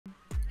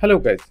Hello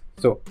guys,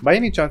 so by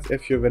any chance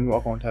if your Venmo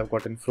account have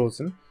gotten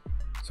frozen,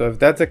 so if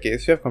that's the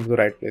case you have come to the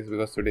right place,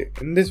 because today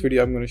in this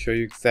video I'm going to show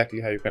you exactly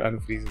how you can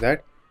unfreeze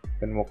that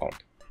Venmo account.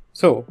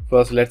 So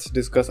first let's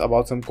discuss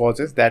about some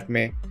causes that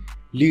may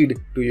lead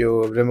to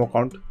your Venmo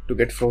account to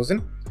get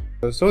frozen.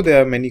 So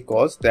there are many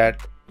causes that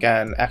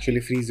can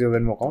actually freeze your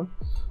Venmo account.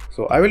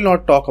 So I will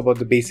not talk about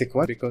the basic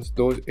one because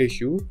those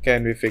issues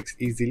can be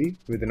fixed easily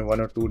within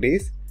 1 or 2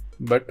 days.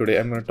 But today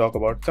I'm going to talk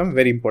about some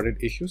very important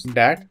issues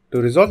that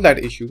to resolve that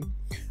issue,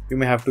 you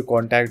may have to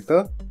contact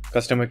the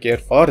customer care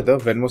or the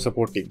Venmo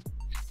support team.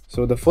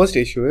 So the first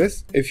issue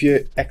is if you're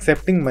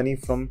accepting money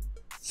from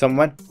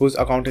someone whose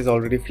account is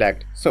already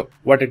flagged. So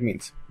what it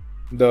means?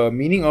 The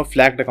meaning of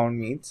flagged account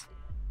means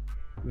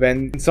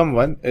when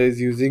someone is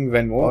using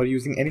Venmo or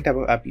using any type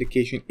of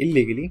application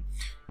illegally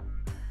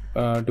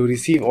to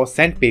receive or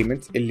send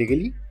payments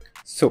illegally.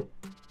 So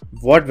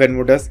what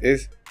Venmo does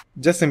is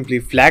just simply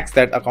flags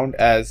that account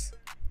as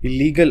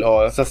illegal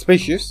or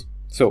suspicious.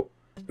 So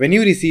when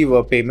you receive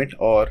a payment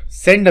or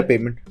send a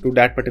payment to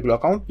that particular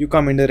account, you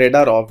come in the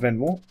radar of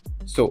Venmo.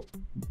 So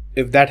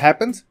if that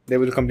happens, they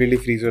will completely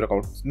freeze your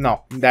account.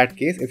 Now in that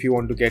case, if you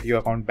want to get your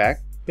account back,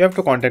 you have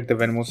to contact the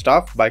Venmo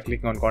staff by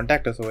clicking on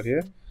contact us over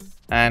here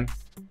and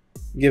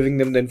giving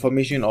them the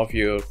information of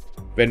your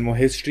Venmo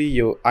history,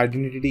 your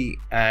identity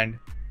and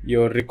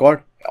your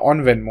record on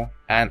Venmo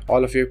and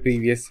all of your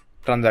previous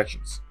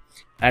transactions.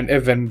 And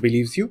if Venmo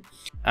believes you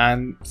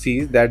and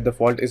sees that the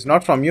fault is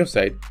not from your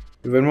side,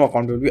 your Venmo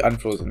account will be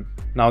unfrozen.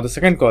 Now the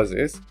second cause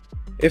is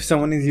if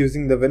someone is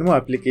using the Venmo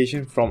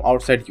application from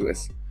outside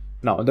US.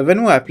 Now the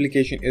Venmo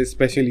application is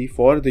specially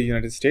for the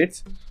United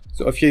States.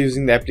 So if you're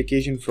using the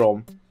application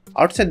from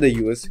outside the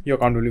US, your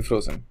account will be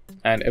frozen.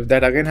 And if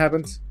that again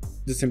happens,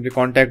 just simply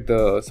contact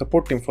the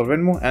support team for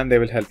Venmo and they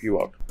will help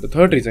you out. The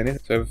third reason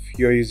is so if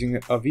you're using a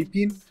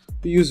VPN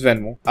to use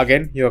Venmo,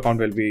 again your account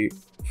will be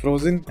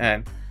frozen,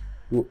 and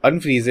to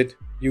unfreeze it,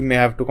 you may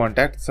have to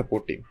contact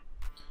support team.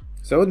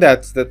 So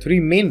that's the three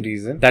main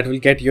reasons that will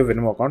get your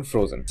Venmo account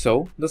frozen.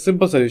 So the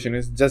simple solution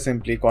is just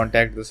simply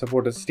contact the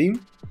supporters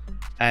team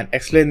and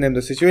explain them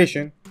the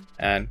situation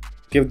and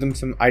give them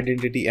some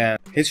identity and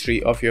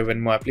history of your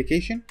Venmo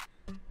application,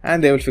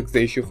 and they will fix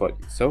the issue for you.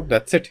 So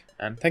that's it,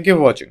 and thank you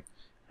for watching,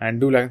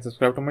 and do like and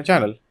subscribe to my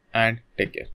channel, and take care.